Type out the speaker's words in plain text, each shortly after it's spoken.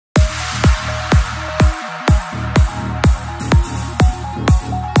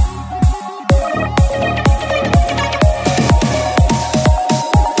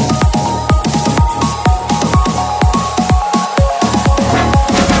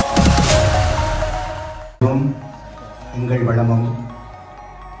எங்கள் வளமும்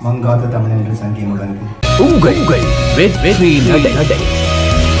மங்காத தமிழ் என்று சங்கி முழங்கு. உங்கள் வெற்றி நடை.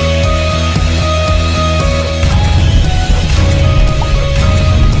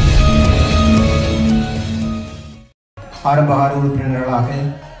 ஆரம்பகால உறுப்பினர்களாக,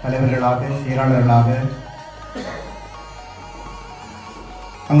 தலைவர்களாக, செயலாளர்களாக,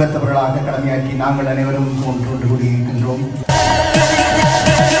 அங்கத்தவர்களாக கடமையாற்றி நாங்கள் அனைவரும் ஒன்று கூடியிருக்கின்றோம்.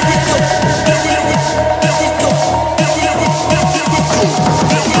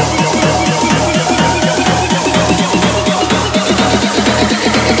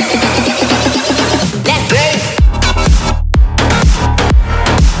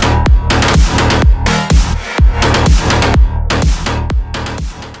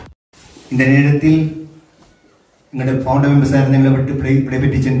 இந்த நேரத்தில் எங்களுடைய பவுண்டர் மெம்பர்ஸ் எங்களை விட்டு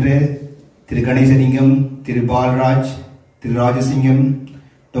விடைபெற்று சென்ற திரு கணேசலிங்கம், திரு பால்ராஜ், திரு ராஜசிங்கம்,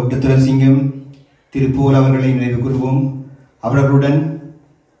 டாக்டர் துரசிங்கம், திரு போல் அவர்களை நினைவு கூறுவோம். அவர்களுடன்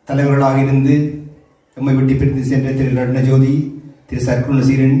தலைவர்களாக இருந்து எம்மை விட்டு பிரிந்து சென்ற திரு ரட்னஜோதி, திரு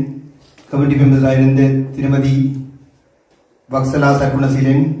சர்க்குணசீலன், கமிட்டி மெம்பர்ஸாக இருந்த திருமதி வக்சலா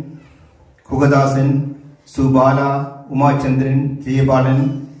சர்க்குணசீலன், குகதாசன், சுபாலா, உமாச்சந்திரன், ஜெயபாலன்,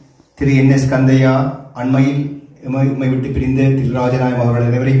 திரு NS கந்தையா, அண்மையில் எம்மை விட்டு பிரிந்த திரு ராஜநாயம் அவர்கள்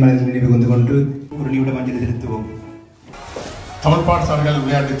அனைவரையும் மனதில் நினைவு கொண்டு ஒரு நிமிடம் அஞ்சலி செலுத்துவோம். தமிழ் பாடசாலைகள்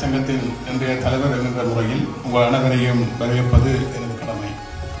விளையாட்டுச் சங்கத்தின் இன்றைய தலைவர் என்கின்ற முறையில் உங்கள் அனைவரையும் வரவேற்பது எனது கடமை.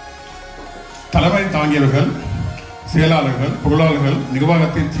 தலைமை தாங்கியவர்கள், செயலாளர்கள், பொருளாளர்கள்,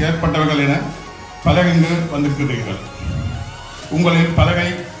 நிர்வாகத்தில் செயற்பட்டவர்கள் என பலர் இங்கு வந்திருக்கிறீர்கள். உங்களின் பலகை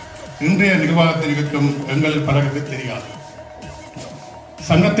இன்றைய நிர்வாகத்தில் இருக்கும் எங்கள் பலருக்கு தெரியாது.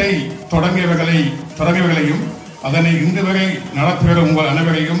 சங்கத்தை தொடங்கியவர்களையும் அதனை இன்று வரை நடத்துகிற உங்கள்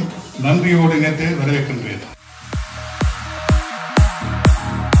அனைவரையும் நன்றியோடு இணைத்து வரவேற்கின்றேன்.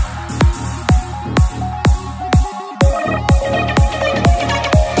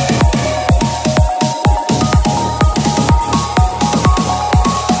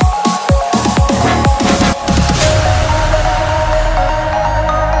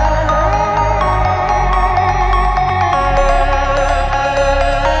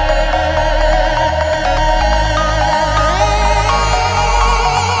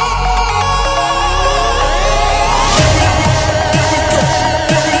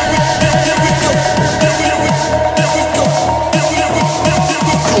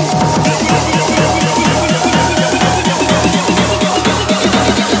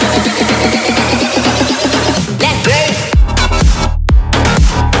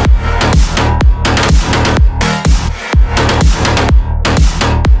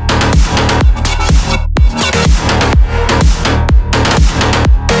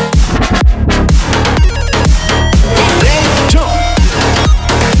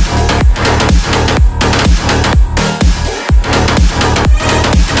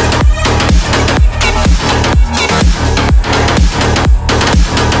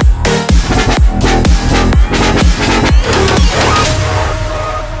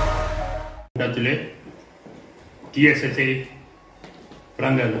 TSSA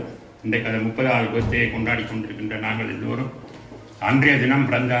பிறந்தது. இன்றைக்கு அதை 30வது பர்த்டே கொண்டாடி கொண்டிருக்கின்ற நாங்கள் எல்லோரும் அன்றைய தினம்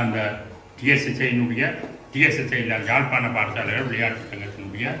பிறந்த அந்த TSSA இல்ல யாழ்ப்பாண பாடசாலைகள் விளையாட்டு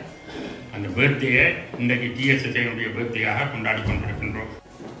சங்கத்தினுடைய அந்த பர்த்டேயை இன்றைக்கு TSSA பர்த்டேயாக கொண்டாடி கொண்டிருக்கின்றோம்.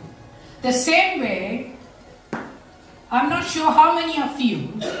 The same way, I'm not sure how many of you,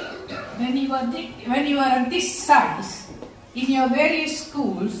 when you were at this size in your various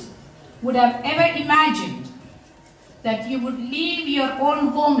schools, would have ever imagined that you would leave your own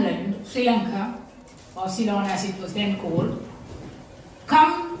homeland, Sri Lanka, or Ceylon as it was then called,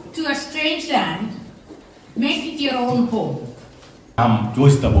 come to a strange land, make it your own home. நாம்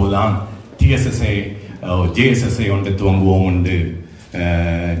யோசித்த போதுதான் TSSA JSSA ஒன்று துவங்குவோம் என்று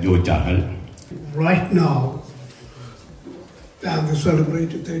யோசித்தார்கள். Right now, we have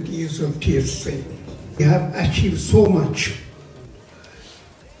celebrated 30 years of TSSA. We have achieved so much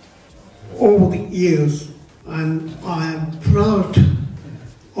over the years, and I am proud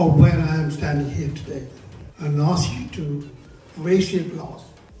of where I am standing here today, and ask you to raise your glass.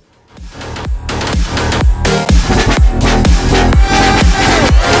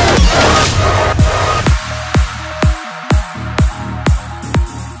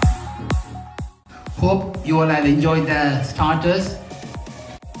 Hope you all have enjoyed the starters.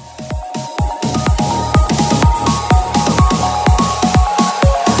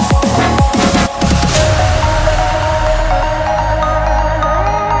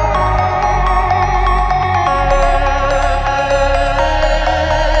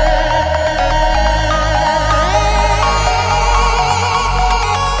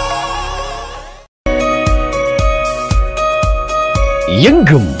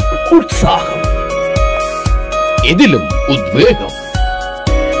 எங்கும் உற்சாகம், எதிலும் உத்வேகம்,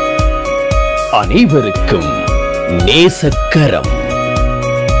 அனைவருக்கும் நேசக்கரம்.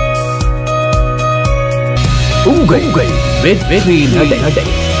 உங்கள் வெற்றி நடை.